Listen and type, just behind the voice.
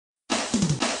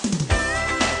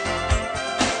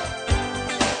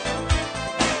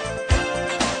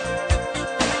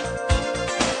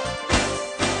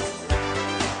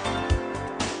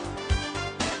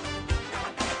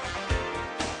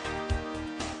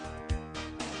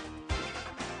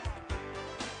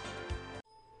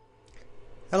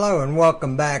Hello and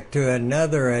welcome back to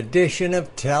another edition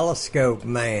of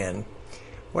TelescopeMan.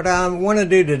 What I want to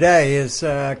do today is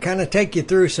kind of take you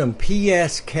through some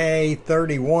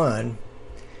PSK31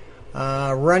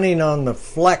 running on the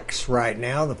Flex right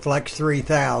now, the Flex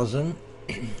 3000,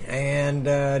 and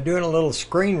doing a little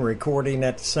screen recording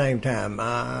at the same time.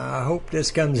 I hope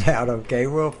this comes out okay.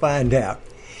 We'll find out.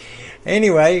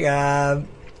 Anyway,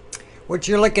 what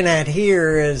you're looking at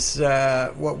here is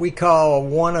what we call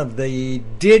one of the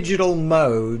digital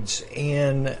modes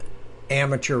in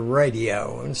amateur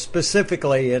radio, and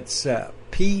specifically it's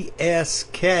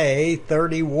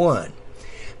PSK31,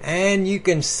 and you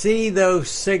can see those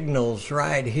signals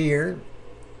right here.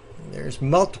 There's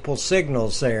multiple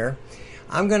signals there.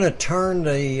 I'm going to turn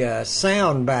the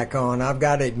sound back on. I've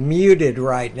got it muted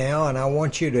right now, and I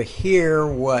want you to hear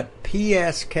what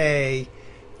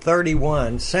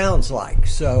PSK31 sounds like.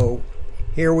 So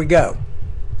here we go.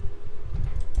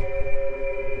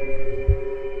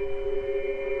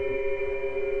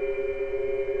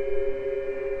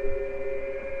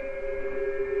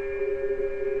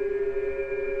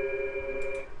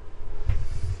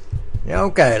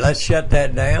 Okay, let's shut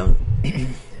that down.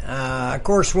 Of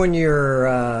course, when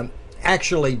you're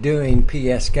actually doing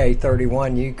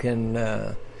PSK31, you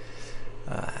can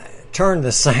turn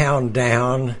the sound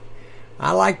down.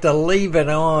 I like to leave it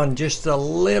on just a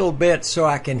little bit so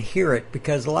I can hear it,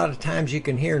 because a lot of times you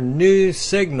can hear new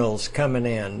signals coming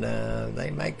in. They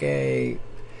make a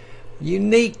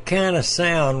unique kind of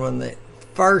sound when it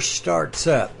first starts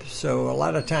up. So a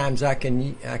lot of times I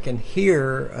can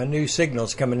hear new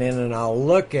signals coming in, and I'll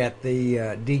look at the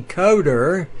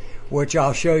decoder, which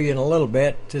I'll show you in a little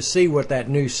bit, to see what that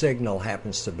new signal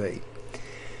happens to be.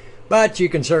 But you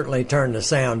can certainly turn the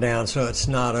sound down so it's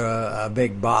not a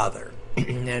big bother.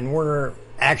 And we're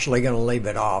actually going to leave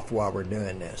it off while we're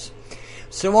doing this.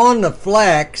 So on the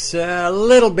Flex, a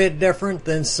little bit different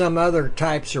than some other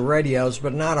types of radios,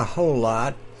 but not a whole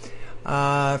lot.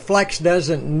 Flex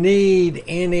doesn't need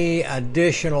any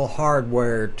additional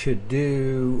hardware to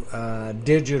do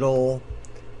digital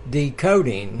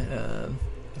decoding.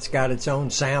 It's got its own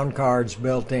sound cards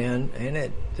built in, and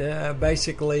it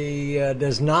basically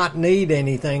does not need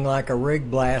anything like a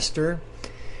rig blaster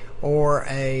or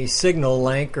a signal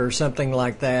link or something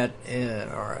like that,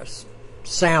 or a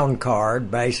sound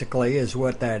card, basically, is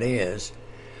what that is.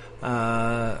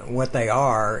 What they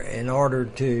are, in order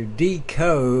to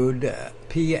decode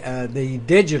the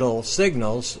digital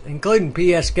signals, including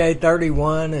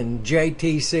PSK31 and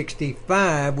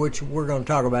JT65, which we're going to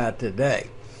talk about today.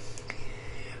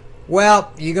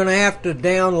 Well, you're going to have to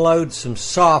download some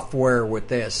software with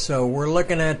this. So we're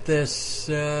looking at this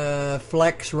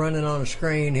Flex running on the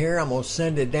screen here. I'm going to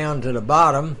send it down to the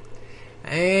bottom,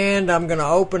 and I'm going to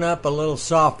open up a little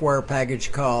software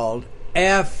package called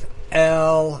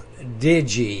FLdigi.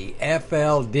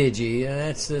 FLdigi, and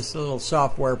that's this little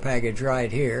software package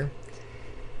right here.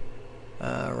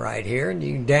 And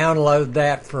you can download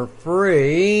that for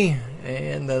free.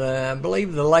 And I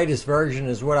believe the latest version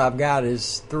is what I've got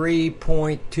is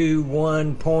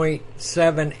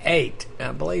 3.21.78.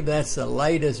 I believe that's the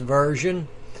latest version.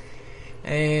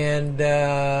 And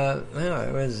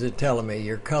what is it telling me?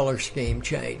 Your color scheme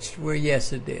changed. Well,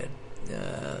 yes, it did.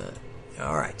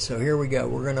 All right, so here we go.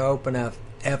 We're going to open up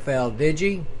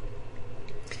FLdigi.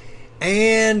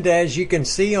 And as you can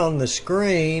see on the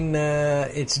screen,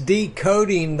 it's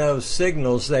decoding those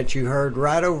signals that you heard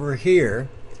right over here.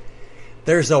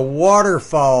 There's a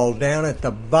waterfall down at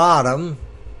the bottom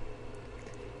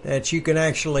that you can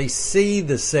actually see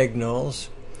the signals.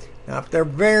 Now, if they're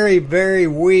very, very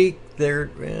weak, they're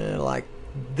like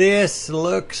this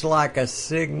looks like a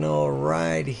signal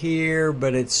right here,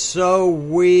 but it's so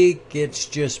weak it's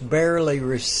just barely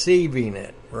receiving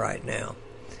it right now.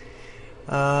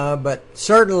 But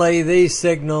certainly these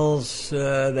signals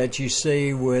that you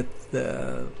see with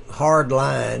hard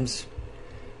lines,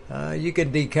 you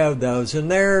can decode those, and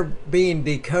they're being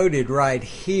decoded right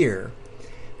here.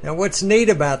 Now, what's neat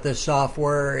about this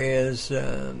software is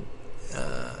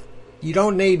you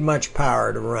don't need much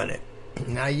power to run it.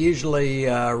 I usually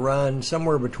run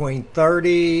somewhere between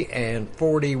 30 and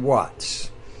 40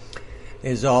 watts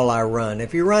is all I run.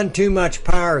 If you run too much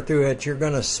power through it, you're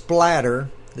going to splatter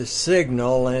the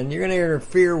signal, and you're going to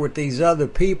interfere with these other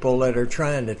people that are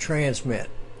trying to transmit.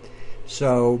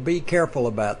 So be careful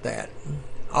about that.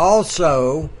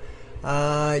 Also,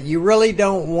 you really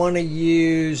don't want to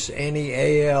use any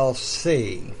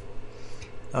ALC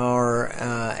or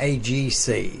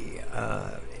AGC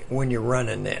when you're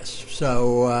running this.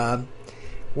 So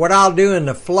what I'll do in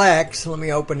the Flex, let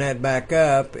me open that back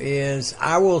up, is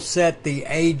I will set the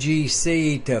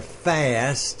AGC to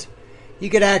fast You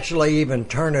could actually even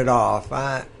turn it off.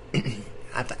 I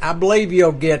believe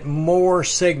you'll get more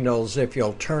signals if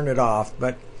you'll turn it off,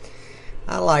 but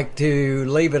I like to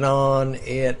leave it on.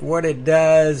 What it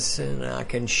does, and I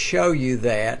can show you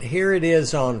that. Here it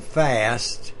is on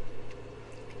fast.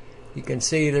 You can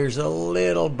see there's a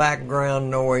little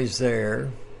background noise there.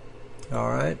 All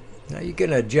right. Now you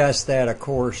can adjust that, of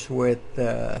course, with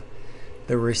the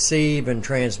receive and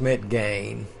transmit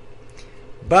gain.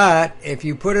 But if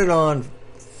you put it on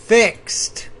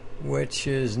fixed, which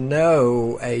is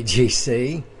no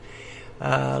AGC,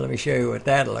 let me show you what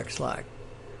that looks like.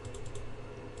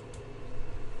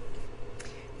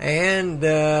 And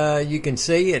you can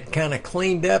see it kind of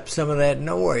cleaned up some of that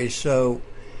noise. So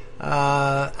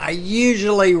I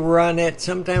usually run it,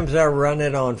 sometimes I run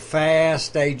it on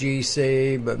fast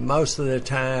AGC, but most of the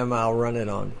time I'll run it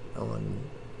on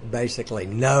basically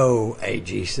no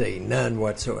AGC, none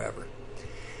whatsoever.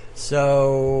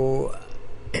 So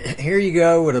here you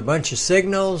go with a bunch of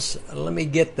signals. Let me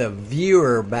get the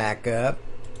viewer back up,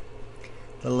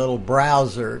 the little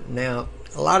browser. Now,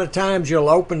 a lot of times you'll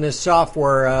open this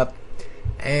software up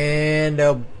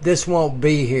and this won't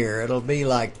be here. It'll be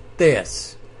like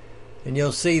this. And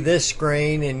you'll see this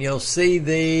screen and you'll see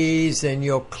these and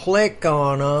you'll click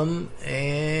on them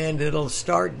and it'll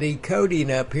start decoding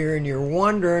up here and you're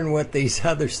wondering what these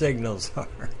other signals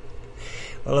are.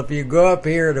 Well, if you go up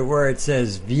here to where it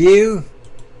says View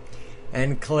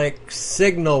and click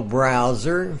Signal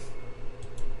Browser,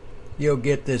 you'll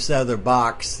get this other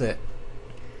box that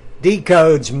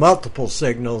decodes multiple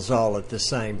signals all at the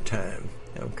same time.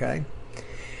 Okay?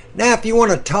 Now, if you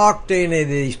want to talk to any of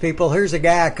these people, here's a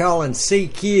guy calling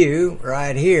CQ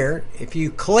right here. If you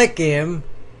click him,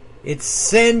 it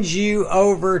sends you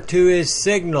over to his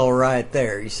signal right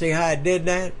there. You see how I did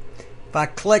that? If I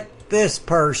click this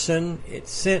person, it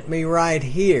sent me right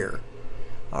here.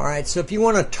 All right, so if you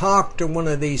want to talk to one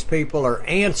of these people or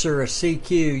answer a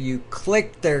CQ, you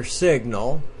click their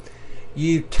signal,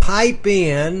 you type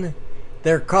in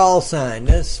their call sign.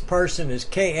 This person is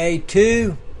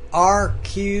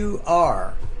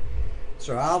KA2RQR.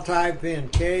 So I'll type in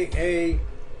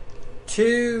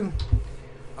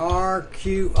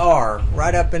KA2RQR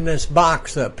right up in this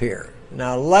box up here.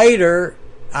 Now later,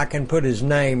 I can put his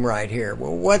name right here.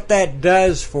 Well, what that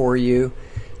does for you,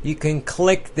 you can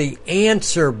click the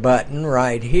answer button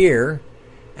right here,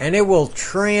 and it will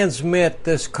transmit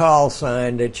this call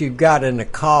sign that you've got in the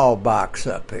call box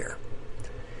up here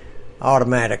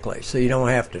automatically, so you don't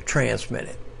have to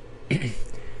transmit it.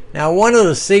 Now, one of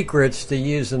the secrets to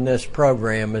using this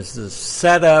program is to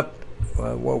set up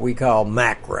what we call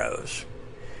macros.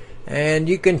 And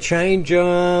you can change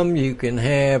them. You can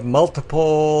have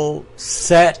multiple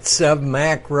sets of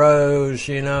macros,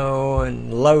 you know,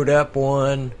 and load up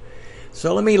one.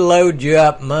 So let me load you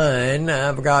up mine.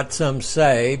 I've got some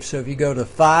saved. So if you go to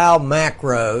File,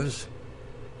 Macros,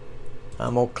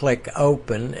 I'm going to click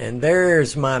Open. And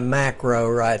there's my macro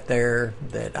right there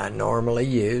that I normally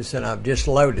use. And I've just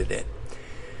loaded it.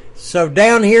 So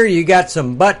down here you got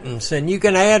some buttons, and you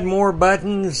can add more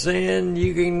buttons, and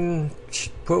you can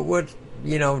put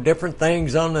different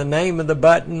things on the name of the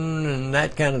button and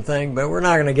that kind of thing, but we're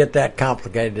not going to get that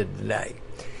complicated today.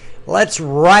 Let's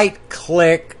right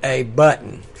click a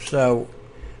button. So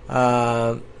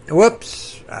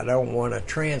whoops, I don't want to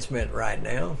transmit right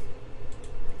now.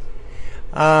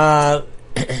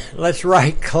 Let's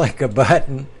right click a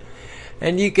button.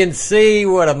 And you can see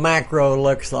what a macro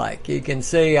looks like. You can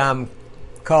see I'm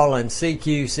calling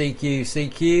CQ, CQ,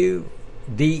 CQ.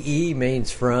 DE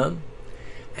means from.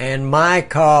 And my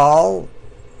call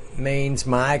means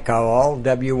my call,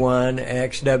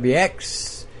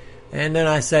 W1XWX. And then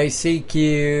I say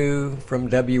CQ from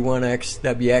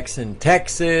W1XWX in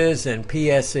Texas and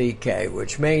PSK,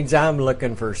 which means I'm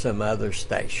looking for some other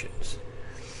stations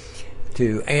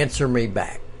to answer me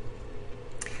back.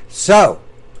 So,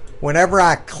 whenever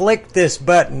I click this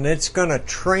button, it's going to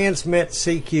transmit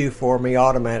CQ for me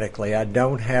automatically. I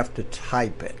don't have to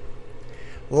type it.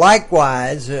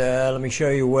 Likewise, let me show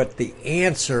you what the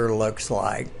answer looks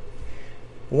like.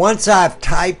 Once I've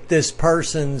typed this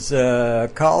person's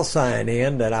call sign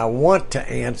in that I want to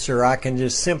answer, I can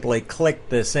just simply click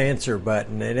this answer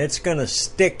button, and it's going to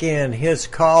stick in his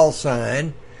call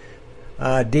sign,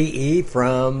 DE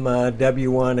from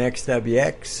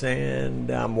W1XWX,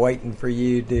 and I'm waiting for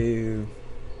you to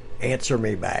answer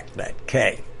me back, that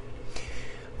K.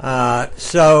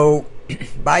 So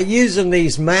by using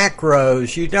these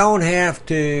macros, you don't have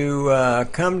to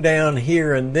come down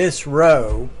here in this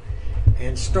row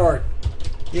and start,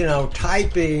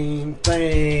 typing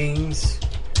things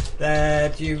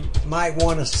that you might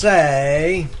want to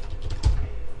say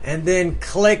and then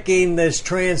clicking this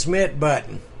transmit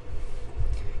button.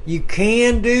 You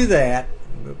can do that,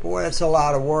 but boy, that's a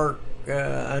lot of work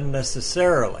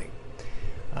unnecessarily.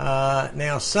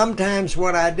 Now, sometimes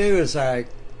what I do is I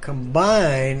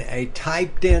combine a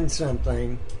typed in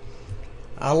something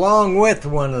along with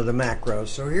one of the macros.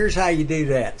 So here's how you do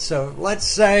that. So let's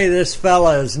say this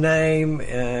fella's name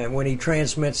when he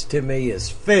transmits to me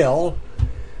is Phil.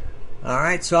 All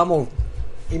right, so I'm going to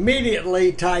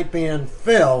immediately type in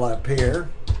Phil up here,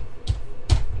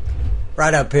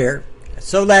 right up here,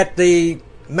 so that the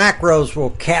macros will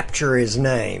capture his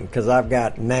name, because I've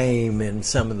got name in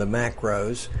some of the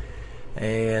macros,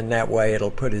 and that way it'll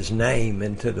put his name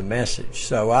into the message.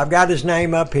 So I've got his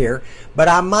name up here, but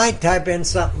I might type in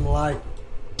something like,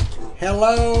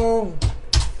 hello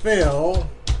Phil,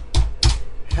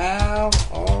 how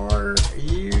are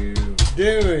you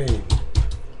doing?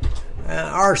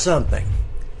 Or something.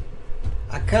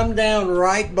 I come down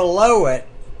right below it,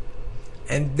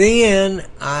 and then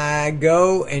I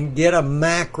go and get a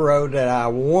macro that I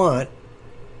want,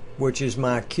 which is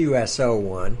my QSO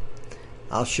one.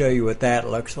 I'll show you what that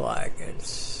looks like.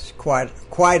 It's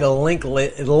quite a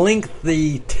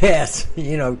lengthy test,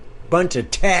 bunch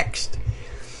of text.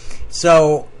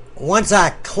 So once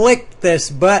I click this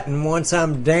button, once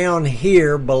I'm down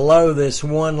here below this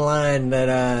one line that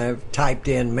I've typed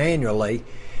in manually,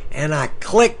 and I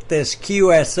click this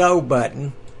QSO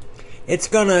button, it's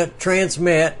going to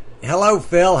transmit, hello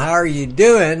Phil, how are you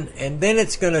doing? And then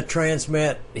it's going to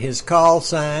transmit his call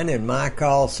sign and my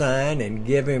call sign and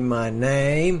give him my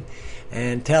name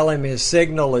and tell him his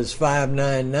signal is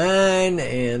 599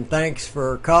 and thanks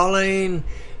for calling.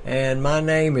 And my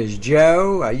name is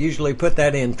Joe. I usually put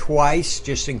that in twice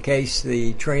just in case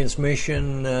the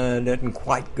transmission doesn't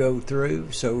quite go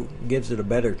through, so it gives it a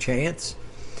better chance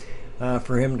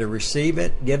for him to receive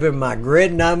it. Give him my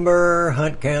grid number,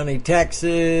 Hunt County,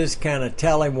 Texas, kind of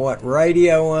tell him what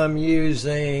radio I'm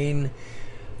using,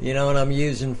 and I'm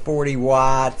using 40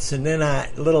 watts, and then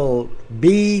little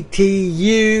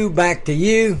BTU, back to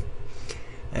you,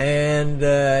 and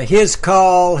his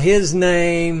call, his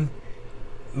name,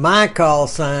 my call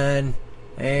sign,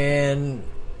 and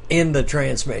in the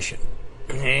transmission.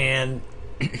 And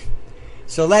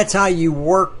so that's how you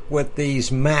work with these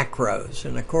macros.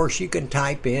 And of course you can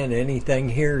type in anything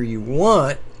here you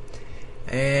want,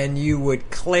 and you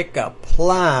would click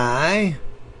apply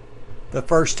the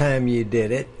first time you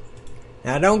did it.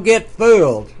 Now don't get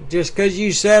fooled. Just because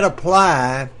you said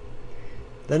apply,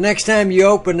 the next time you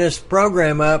open this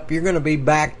program up, you're going to be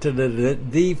back to the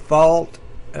default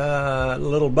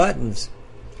little buttons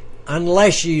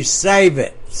unless you save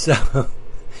it. So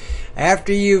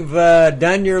after you've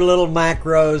done your little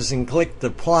macros and clicked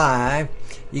apply,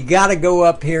 you got to go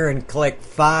up here and click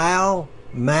File,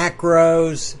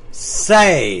 Macros,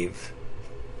 Save.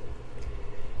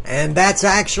 And that's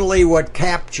actually what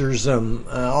captures them,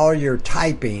 all your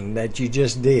typing that you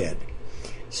just did.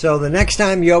 So the next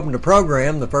time you open the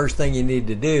program, the first thing you need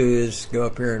to do is go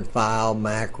up here and File,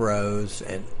 Macros,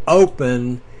 and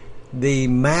open the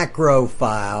macro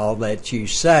file that you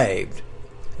saved.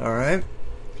 All right?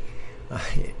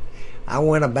 I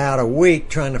went about a week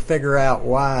trying to figure out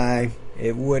why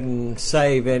it wouldn't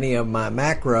save any of my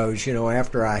macros,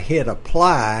 after I hit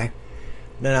apply.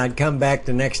 Then I'd come back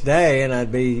the next day and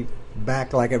I'd be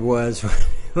back like it was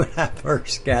when I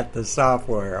first got the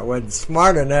software. I wasn't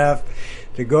smart enough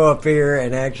to go up here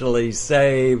and actually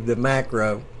save the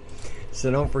macro.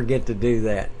 So don't forget to do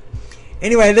that.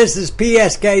 Anyway, this is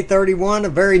PSK31, a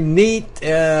very neat,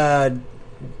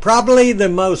 probably the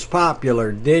most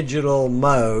popular digital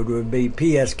mode would be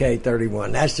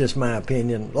PSK31. That's just my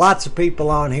opinion. Lots of people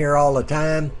on here all the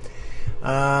time.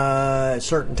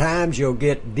 Certain times you'll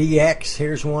get DX.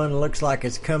 Here's one, looks like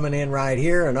it's coming in right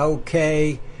here, an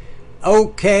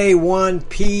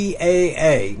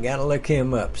OK1PAA. Gotta look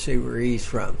him up, see where he's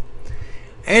from.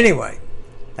 Anyway,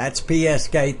 that's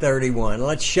PSK31.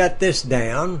 Let's shut this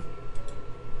down.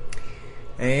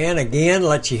 And again,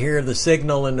 let you hear the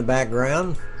signal in the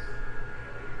background.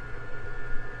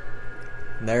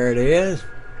 There it is.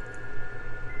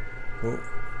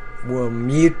 We'll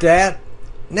mute that.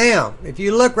 Now, if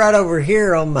you look right over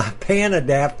here on my pan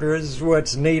adapter, this is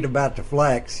what's neat about the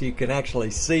Flex. You can actually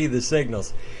see the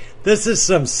signals. This is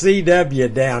some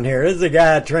CW down here. This is a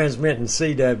guy transmitting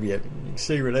CW. You can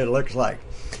see what it looks like.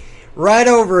 Right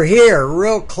over here,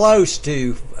 real close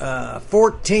to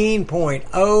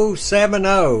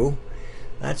 14.070,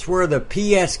 that's where the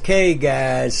PSK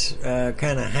guys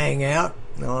kind of hang out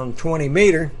on 20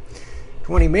 meters.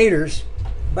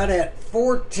 But at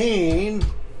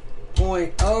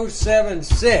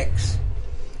 14.076,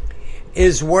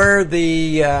 is where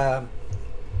the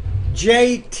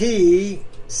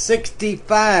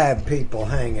JT65 people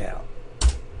hang out.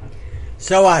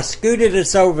 So I scooted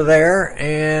us over there,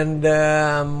 and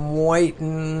I'm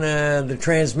waiting. The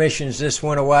transmissions just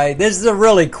went away. This is a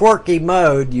really quirky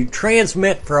mode. You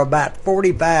transmit for about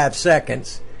 45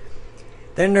 seconds.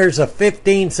 Then there's a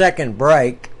 15-second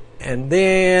break, and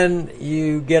then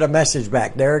you get a message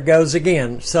back. There it goes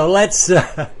again. So let's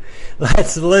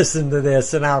listen to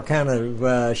this, and I'll kind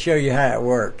of show you how it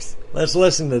works. Let's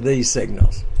listen to these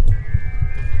signals.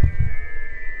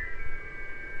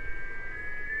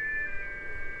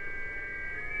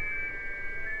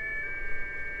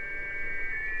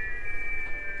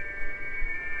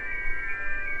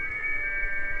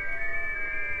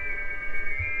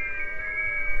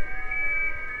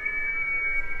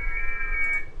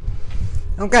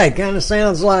 Okay, kind of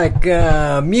sounds like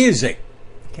music.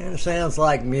 Kind of sounds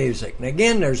like music. And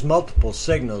again, there's multiple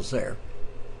signals there.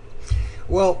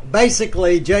 Well,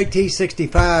 basically,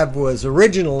 JT65 was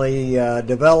originally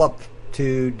developed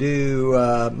to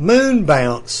do moon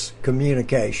bounce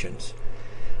communications.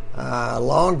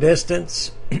 Long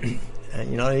distance.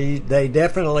 They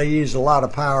definitely use a lot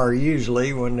of power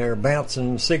usually when they're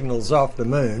bouncing signals off the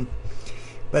moon.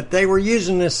 But they were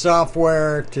using this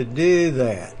software to do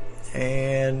that.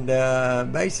 And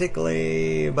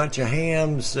basically a bunch of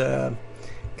hams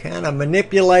kind of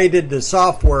manipulated the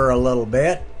software a little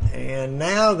bit, and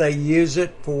now they use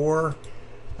it for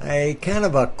a kind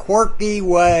of a quirky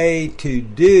way to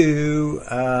do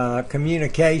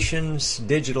communications,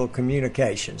 digital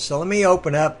communications. So let me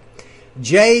open up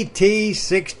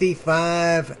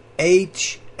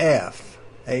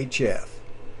JT65-HF.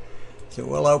 So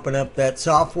we'll open up that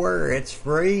software. It's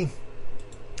free.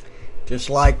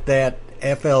 Just like that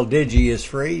FLdigi is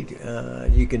free,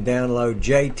 you can download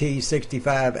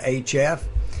JT65HF.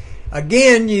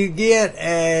 Again, you get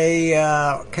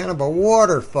a kind of a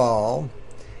waterfall.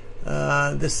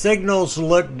 The signals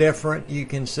look different. You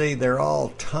can see they're all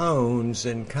tones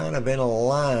and kind of in a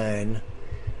line.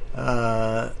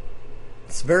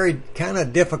 It's very kind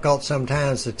of difficult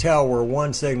sometimes to tell where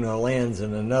one signal ends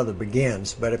and another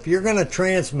begins. But if you're going to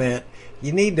transmit,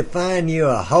 you need to find you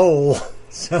a hole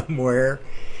somewhere,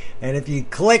 and if you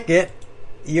click it,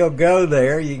 you'll go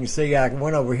there. You can see I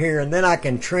went over here, and then I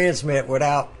can transmit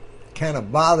without kind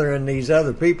of bothering these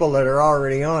other people that are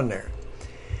already on there.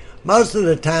 Most of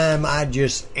the time I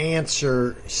just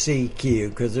answer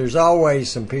CQ because there's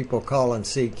always some people calling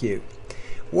CQ.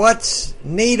 What's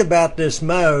neat about this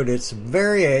mode, it's a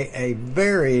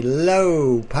very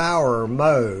low power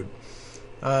mode.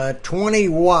 20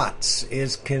 watts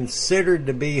is considered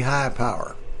to be high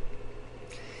power.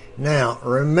 Now,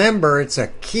 remember, it's a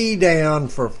key down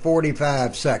for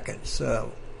 45 seconds.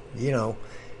 So, if you're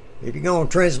going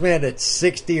to transmit at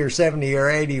 60 or 70 or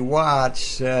 80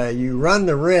 watts, you run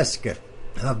the risk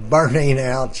of burning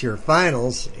out your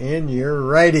finals in your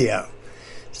radio.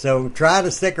 So try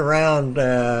to stick around,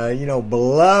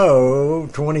 below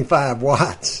 25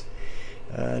 watts.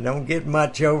 Don't get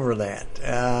much over that.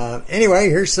 Anyway,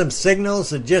 here's some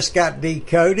signals that just got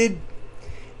decoded.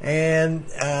 And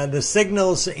the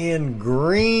signals in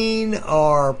green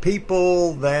are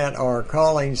people that are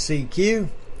calling CQ,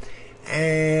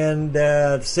 and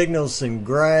the signals in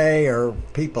gray are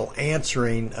people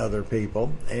answering other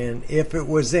people. And if it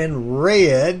was in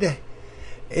red,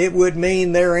 it would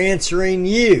mean they're answering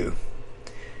you.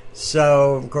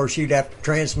 So, of course, you'd have to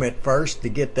transmit first to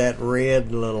get that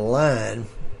red little line,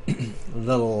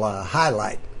 little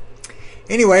highlight.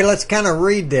 Anyway, let's kind of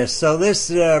read this. So this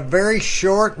is a very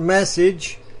short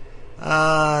message,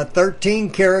 13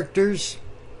 characters.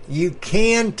 You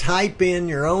can type in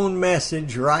your own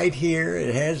message right here.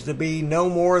 It has to be no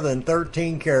more than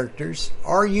 13 characters.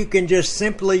 Or you can just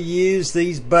simply use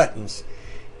these buttons.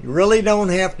 You really don't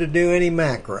have to do any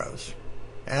macros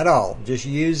at all. Just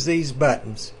use these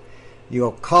buttons.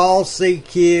 You'll call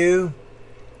CQ.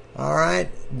 All right.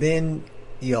 Then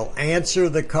you'll answer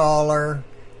the caller.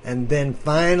 And then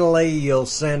finally, you'll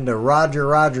send a Roger,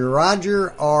 Roger,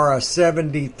 Roger, or a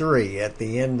 73 at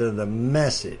the end of the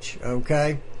message,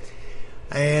 okay?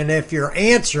 And if you're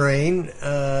answering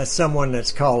someone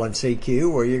that's calling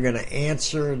CQ, well, you're going to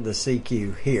answer the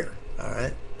CQ here, all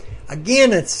right?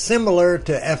 Again, it's similar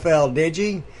to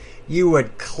FLdigi. You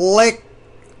would click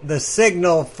the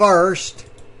signal first,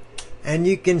 and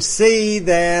you can see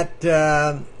that,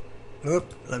 let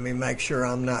me make sure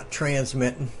I'm not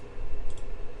transmitting.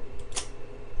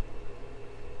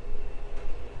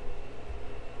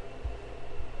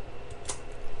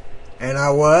 And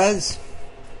I was.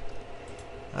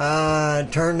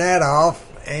 Turn that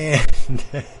off. and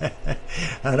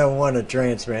I don't want to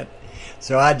transmit.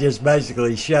 So I just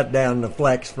basically shut down the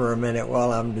flex for a minute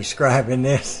while I'm describing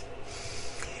this.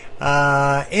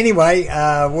 Anyway,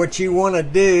 what you want to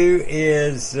do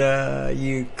is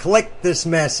you click this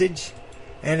message,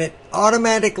 and it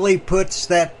automatically puts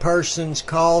that person's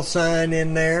call sign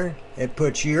in there. It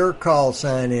puts your call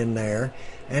sign in there,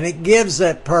 and it gives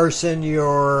that person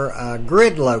your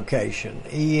grid location.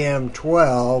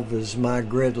 EM12 is my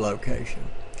grid location.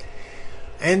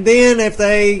 And then if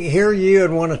they hear you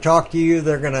and want to talk to you,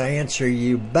 they're going to answer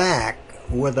you back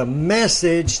with a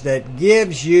message that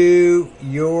gives you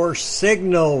your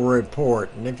signal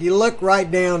report. And if you look right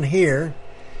down here,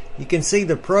 you can see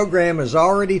the program is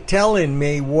already telling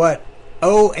me what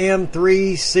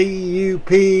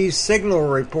OM3CUP's signal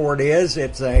report is.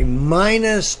 It's a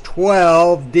minus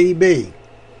 12 dB.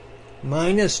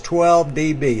 Minus 12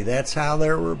 dB. That's how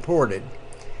they're reported.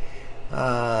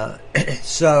 So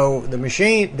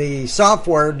the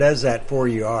software does that for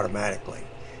you automatically.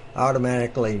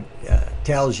 Automatically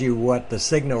tells you what the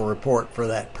signal report for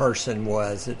that person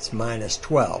was. It's minus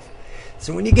 12.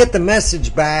 So when you get the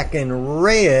message back in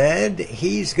red,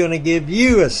 he's going to give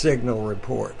you a signal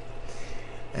report.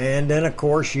 And then, of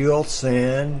course, you'll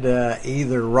send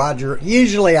either Roger.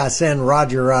 Usually I send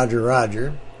Roger, Roger,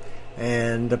 Roger.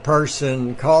 And the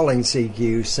person calling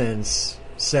CQ sends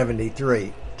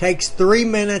 73. Takes 3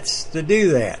 minutes to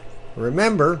do that.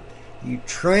 Remember, you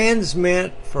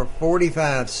transmit for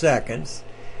 45 seconds.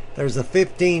 There's a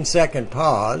 15-second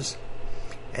pause.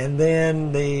 And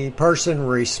then the person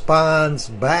responds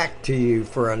back to you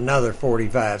for another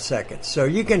 45 seconds. So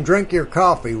you can drink your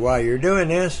coffee while you're doing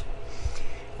this.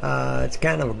 It's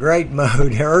kind of a great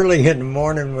mode early in the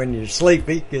morning when you're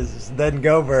sleepy because it doesn't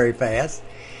go very fast.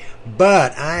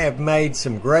 But I have made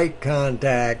some great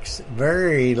contacts,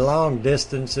 very long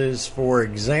distances, for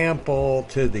example,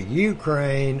 to the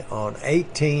Ukraine on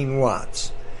 18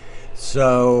 watts.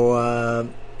 So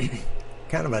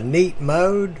kind of a neat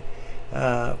mode.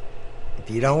 If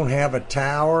you don't have a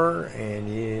tower and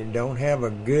you don't have a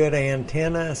good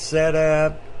antenna set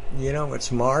up, you know,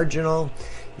 it's marginal,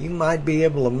 you might be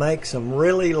able to make some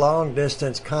really long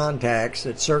distance contacts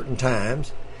at certain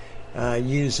times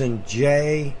using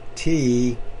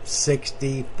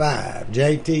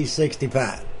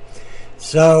JT65.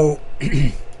 So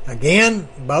again,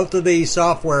 both of these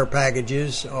software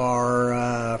packages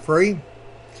are free.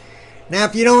 Now,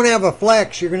 if you don't have a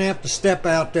flex, you're going to have to step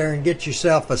out there and get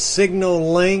yourself a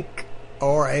Signal Link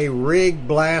or a Rig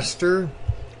Blaster,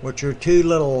 which are two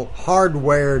little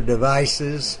hardware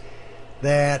devices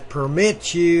that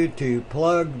permit you to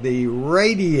plug the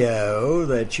radio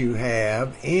that you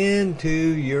have into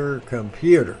your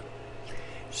computer.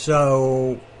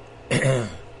 So they're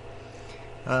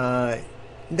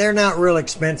not real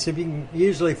expensive. You can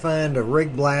usually find a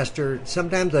Rig Blaster.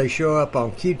 Sometimes they show up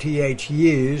on QTH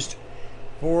used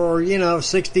for, you know,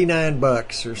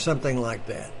 $69 or something like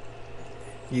that.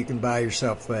 You can buy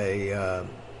yourself a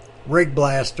Rig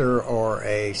Blaster or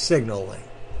a Signal Link.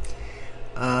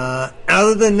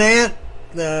 Other than that,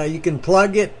 you can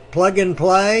plug and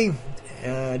play,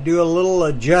 do a little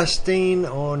adjusting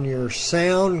on your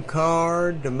sound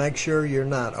card to make sure you're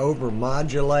not over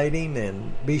modulating,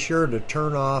 and be sure to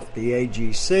turn off the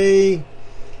AGC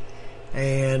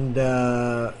and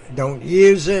don't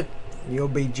use it. You'll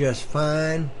be just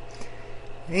fine.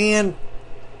 And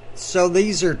so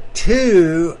these are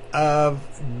two of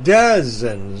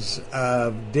dozens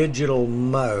of digital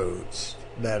modes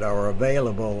that are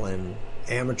available in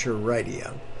amateur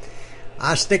radio.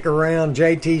 I stick around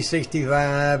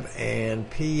JT65 and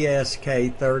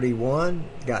PSK31.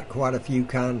 Got quite a few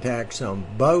contacts on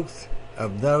both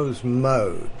of those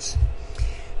modes.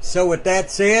 So with that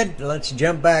said, let's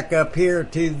jump back up here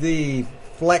to the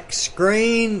flex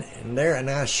screen, and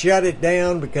I shut it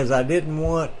down because I didn't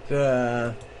want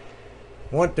to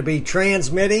be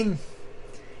transmitting.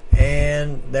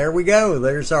 And there we go.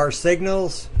 There's our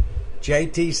signals.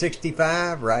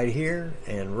 JT65 right here,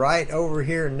 and right over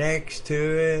here next to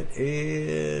it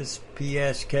is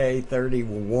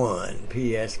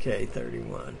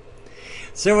PSK31.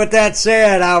 So with that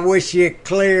said, I wish you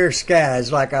clear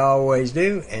skies like I always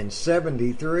do, and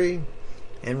 73.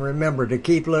 And remember to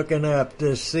keep looking up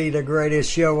to see the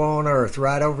greatest show on earth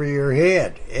right over your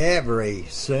head every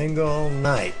single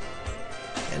night.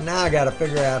 And now I got to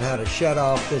figure out how to shut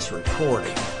off this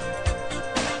recording.